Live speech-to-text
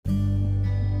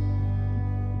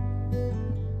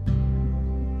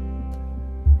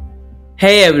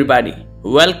Hey everybody,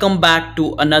 welcome back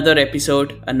to another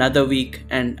episode, another week,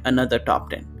 and another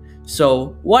top 10.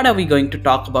 So, what are we going to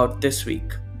talk about this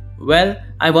week? Well,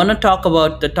 I want to talk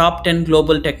about the top 10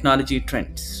 global technology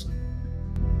trends.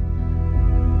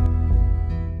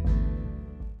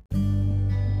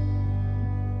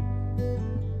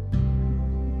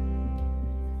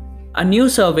 A new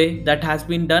survey that has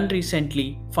been done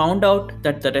recently found out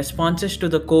that the responses to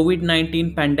the COVID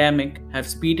 19 pandemic have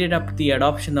speeded up the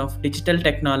adoption of digital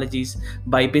technologies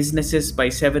by businesses by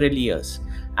several years.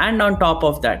 And on top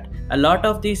of that, a lot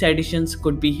of these additions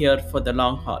could be here for the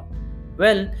long haul.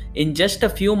 Well, in just a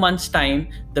few months' time,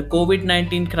 the COVID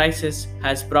 19 crisis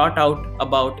has brought out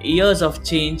about years of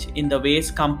change in the ways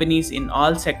companies in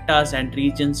all sectors and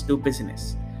regions do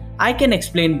business. I can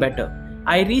explain better.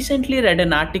 I recently read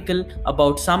an article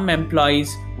about some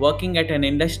employees working at an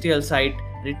industrial site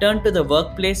returned to the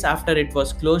workplace after it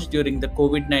was closed during the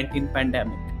COVID 19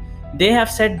 pandemic. They have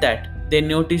said that they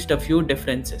noticed a few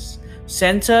differences.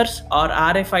 Sensors or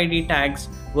RFID tags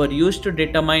were used to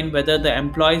determine whether the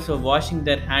employees were washing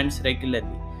their hands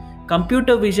regularly.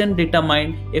 Computer vision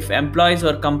determined if employees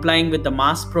were complying with the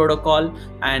mask protocol,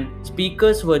 and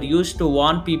speakers were used to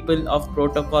warn people of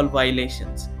protocol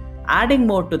violations. Adding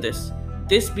more to this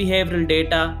behavioral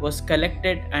data was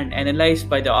collected and analyzed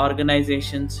by the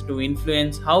organizations to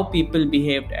influence how people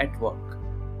behaved at work.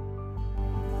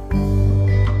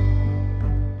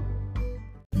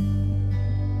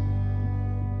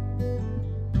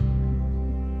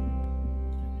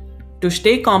 To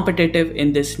stay competitive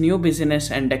in this new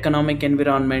business and economic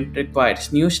environment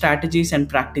requires new strategies and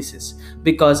practices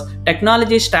because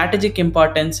technology's strategic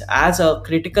importance as a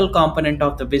critical component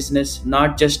of the business,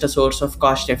 not just a source of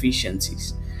cost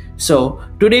efficiencies. So,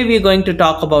 today we are going to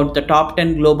talk about the top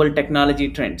 10 global technology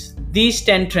trends. These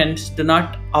 10 trends do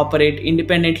not operate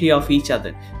independently of each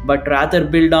other, but rather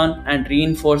build on and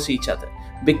reinforce each other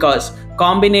because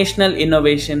combinational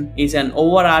innovation is an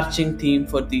overarching theme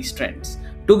for these trends.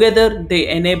 Together, they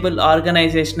enable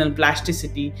organizational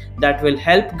plasticity that will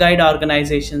help guide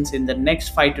organizations in the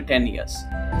next 5 to 10 years.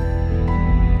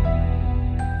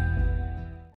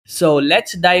 So,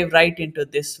 let's dive right into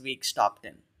this week's top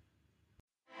 10.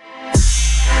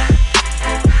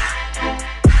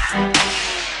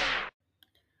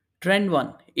 Trend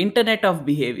 1, Internet of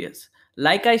Behaviors.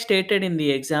 Like I stated in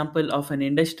the example of an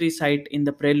industry site in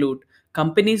the prelude,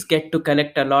 companies get to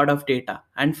collect a lot of data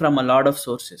and from a lot of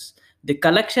sources. The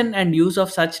collection and use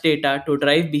of such data to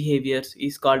drive behaviors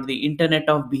is called the Internet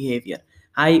of Behavior,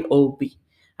 IOB.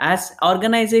 As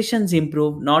organizations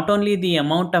improve, not only the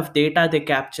amount of data they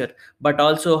capture, but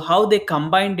also how they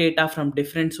combine data from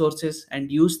different sources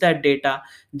and use that data,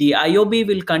 the IOB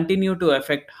will continue to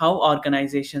affect how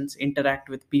organizations interact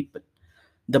with people.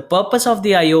 The purpose of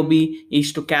the IOB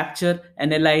is to capture,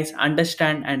 analyze,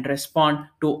 understand, and respond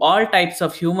to all types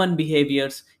of human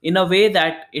behaviors in a way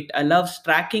that it allows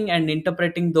tracking and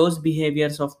interpreting those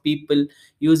behaviors of people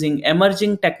using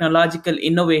emerging technological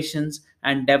innovations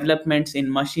and developments in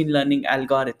machine learning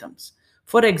algorithms.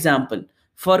 For example,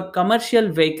 for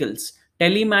commercial vehicles,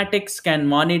 telematics can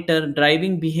monitor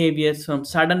driving behaviors from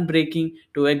sudden braking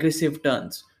to aggressive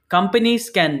turns. Companies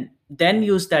can then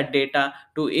use that data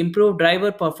to improve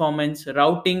driver performance,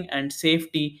 routing, and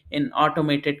safety in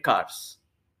automated cars.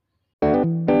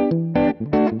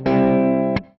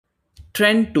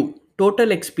 Trend 2,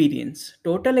 Total Experience.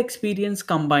 Total Experience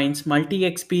combines multi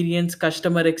experience,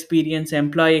 customer experience,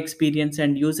 employee experience,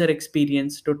 and user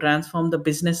experience to transform the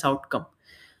business outcome.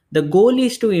 The goal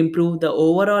is to improve the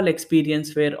overall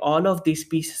experience where all of these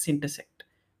pieces intersect.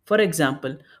 For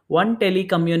example, one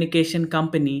telecommunication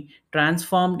company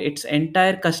transformed its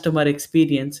entire customer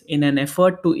experience in an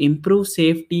effort to improve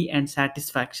safety and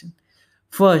satisfaction.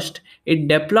 First, it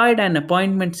deployed an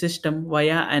appointment system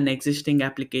via an existing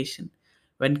application.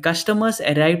 When customers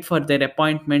arrived for their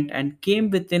appointment and came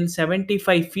within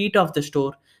 75 feet of the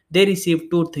store, they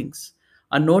received two things: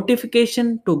 a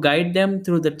notification to guide them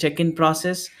through the check in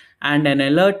process, and an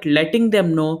alert letting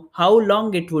them know how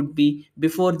long it would be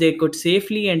before they could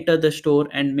safely enter the store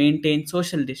and maintain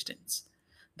social distance.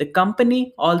 The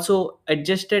company also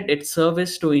adjusted its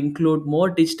service to include more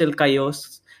digital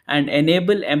kiosks and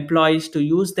enable employees to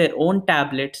use their own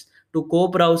tablets to co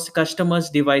browse customers'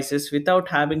 devices without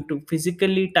having to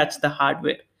physically touch the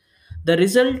hardware. The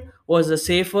result was a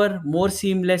safer, more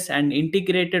seamless, and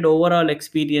integrated overall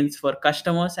experience for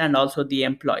customers and also the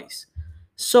employees.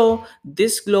 So,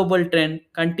 this global trend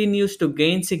continues to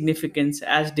gain significance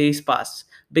as days pass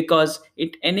because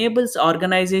it enables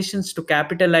organizations to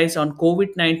capitalize on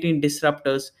COVID 19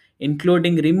 disruptors,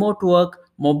 including remote work,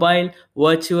 mobile,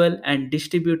 virtual, and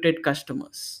distributed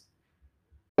customers.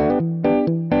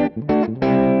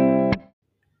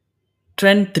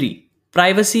 Trend 3,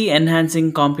 Privacy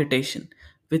Enhancing Computation.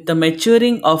 With the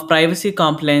maturing of privacy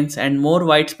compliance and more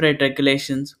widespread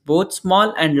regulations, both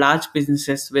small and large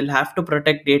businesses will have to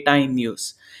protect data in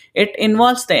use. It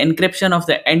involves the encryption of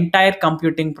the entire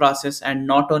computing process and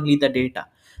not only the data.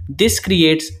 This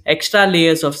creates extra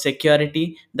layers of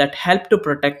security that help to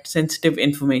protect sensitive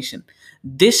information.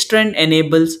 This trend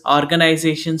enables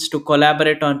organizations to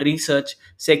collaborate on research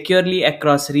securely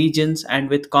across regions and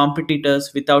with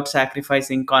competitors without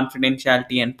sacrificing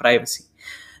confidentiality and privacy.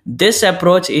 This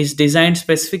approach is designed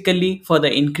specifically for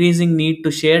the increasing need to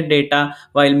share data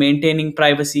while maintaining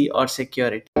privacy or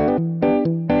security.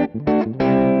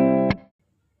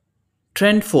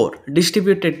 Trend 4,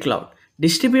 Distributed Cloud.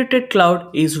 Distributed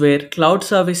cloud is where cloud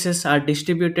services are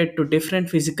distributed to different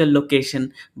physical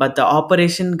locations, but the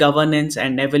operation, governance,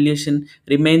 and evolution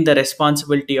remain the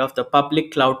responsibility of the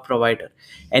public cloud provider.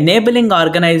 Enabling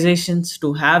organizations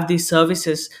to have these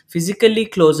services physically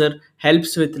closer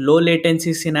helps with low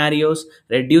latency scenarios,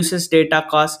 reduces data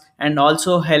costs, and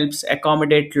also helps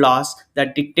accommodate laws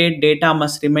that dictate data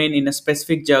must remain in a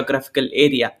specific geographical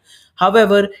area.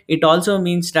 However, it also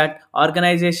means that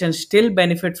organizations still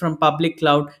benefit from public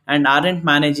cloud and aren't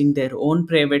managing their own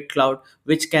private cloud,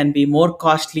 which can be more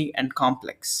costly and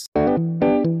complex.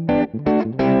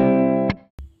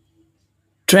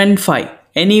 Trend 5,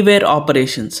 Anywhere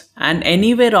Operations. An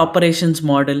anywhere operations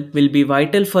model will be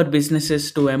vital for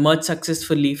businesses to emerge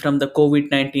successfully from the COVID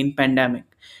 19 pandemic.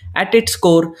 At its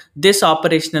core, this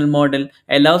operational model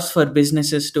allows for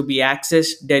businesses to be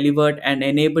accessed, delivered, and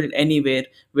enabled anywhere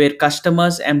where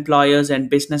customers, employers, and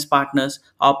business partners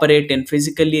operate in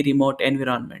physically remote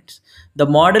environments. The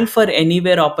model for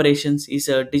anywhere operations is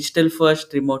a digital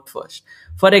first, remote first.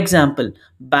 For example,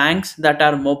 banks that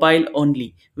are mobile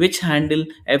only, which handle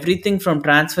everything from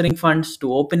transferring funds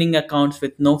to opening accounts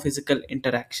with no physical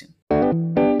interaction.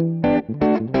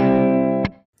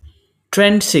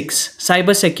 Trend 6,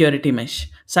 Cybersecurity Mesh.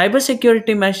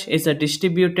 Cybersecurity Mesh is a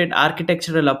distributed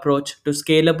architectural approach to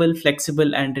scalable,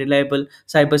 flexible, and reliable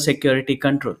cybersecurity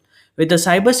control. With the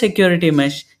cybersecurity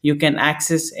mesh, you can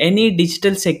access any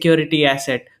digital security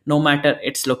asset no matter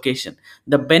its location.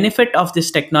 The benefit of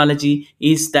this technology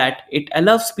is that it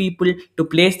allows people to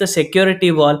place the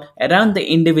security wall around the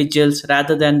individuals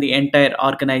rather than the entire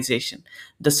organization.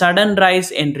 The sudden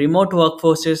rise in remote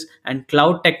workforces and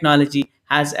cloud technology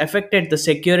has affected the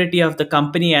security of the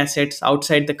company assets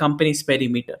outside the company's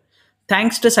perimeter.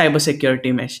 Thanks to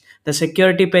cybersecurity mesh, the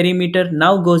security perimeter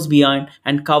now goes beyond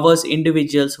and covers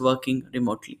individuals working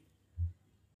remotely.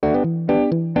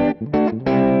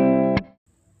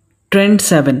 Trend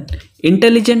 7,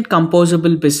 Intelligent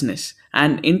Composable Business.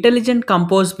 An intelligent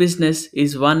composed business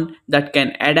is one that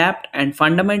can adapt and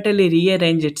fundamentally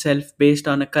rearrange itself based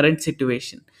on a current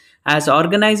situation. As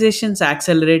organizations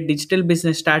accelerate digital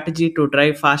business strategy to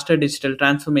drive faster digital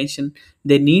transformation,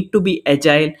 they need to be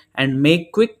agile and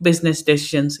make quick business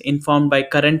decisions informed by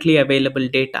currently available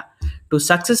data. To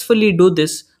successfully do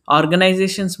this,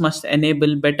 organizations must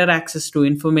enable better access to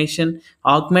information,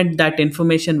 augment that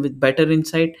information with better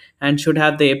insight, and should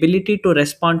have the ability to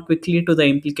respond quickly to the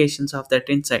implications of that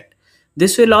insight.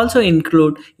 This will also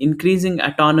include increasing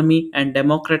autonomy and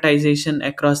democratization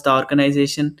across the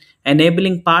organization,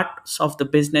 enabling parts of the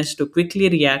business to quickly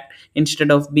react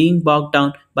instead of being bogged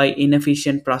down by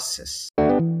inefficient processes.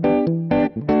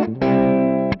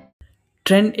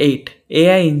 Trend 8,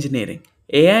 AI Engineering.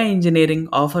 AI engineering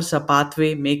offers a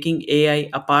pathway making AI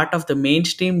a part of the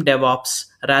mainstream DevOps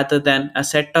rather than a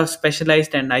set of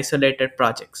specialized and isolated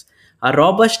projects. A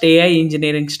robust AI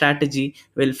engineering strategy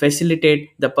will facilitate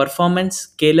the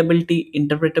performance, scalability,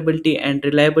 interpretability, and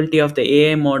reliability of the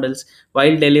AI models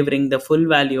while delivering the full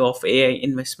value of AI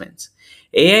investments.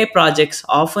 AI projects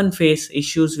often face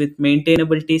issues with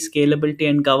maintainability, scalability,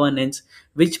 and governance,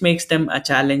 which makes them a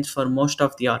challenge for most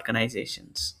of the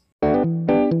organizations.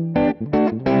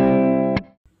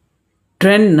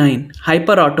 Trend 9,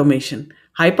 Hyperautomation.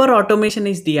 Hyperautomation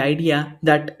is the idea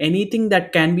that anything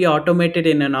that can be automated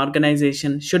in an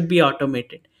organization should be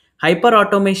automated.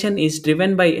 Hyperautomation is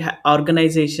driven by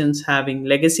organizations having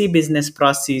legacy business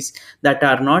processes that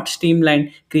are not streamlined,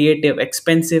 creative,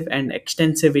 expensive, and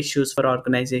extensive issues for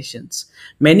organizations.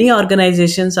 Many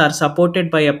organizations are supported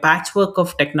by a patchwork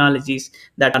of technologies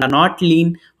that are not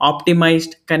lean,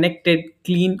 optimized, connected,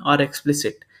 clean, or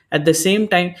explicit. At the same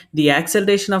time, the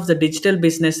acceleration of the digital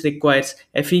business requires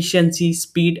efficiency,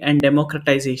 speed, and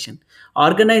democratization.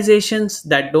 Organizations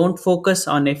that don't focus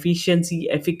on efficiency,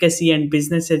 efficacy, and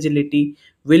business agility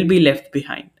will be left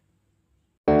behind.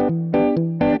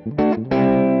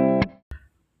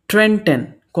 Trend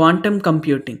 10, Quantum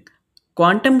Computing.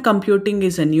 Quantum computing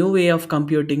is a new way of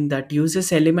computing that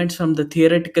uses elements from the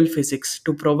theoretical physics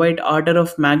to provide order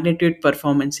of magnitude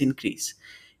performance increase.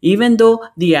 Even though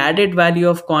the added value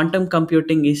of quantum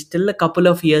computing is still a couple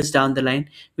of years down the line,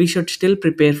 we should still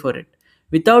prepare for it.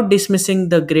 Without dismissing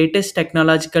the greatest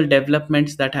technological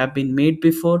developments that have been made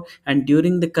before and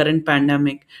during the current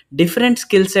pandemic, different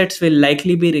skill sets will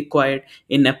likely be required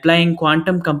in applying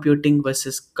quantum computing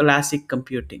versus classic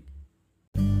computing.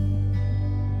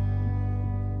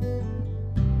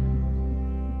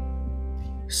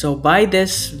 So, by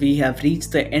this, we have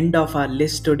reached the end of our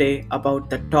list today about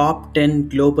the top 10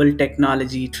 global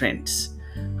technology trends.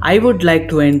 I would like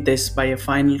to end this by a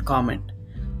final comment.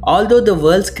 Although the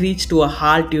world screeched to a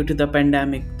halt due to the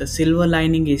pandemic, the silver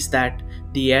lining is that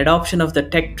the adoption of the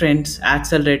tech trends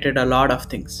accelerated a lot of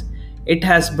things. It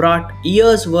has brought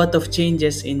years worth of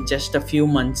changes in just a few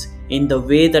months in the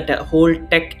way that a whole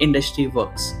tech industry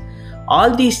works.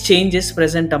 All these changes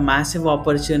present a massive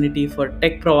opportunity for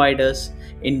tech providers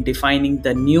in defining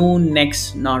the new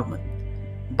next normal.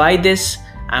 By this,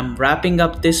 I'm wrapping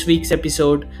up this week's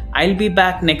episode. I'll be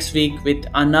back next week with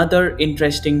another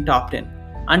interesting top 10.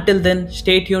 Until then,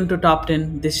 stay tuned to Top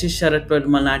 10. This is Sharat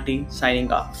Malati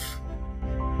signing off.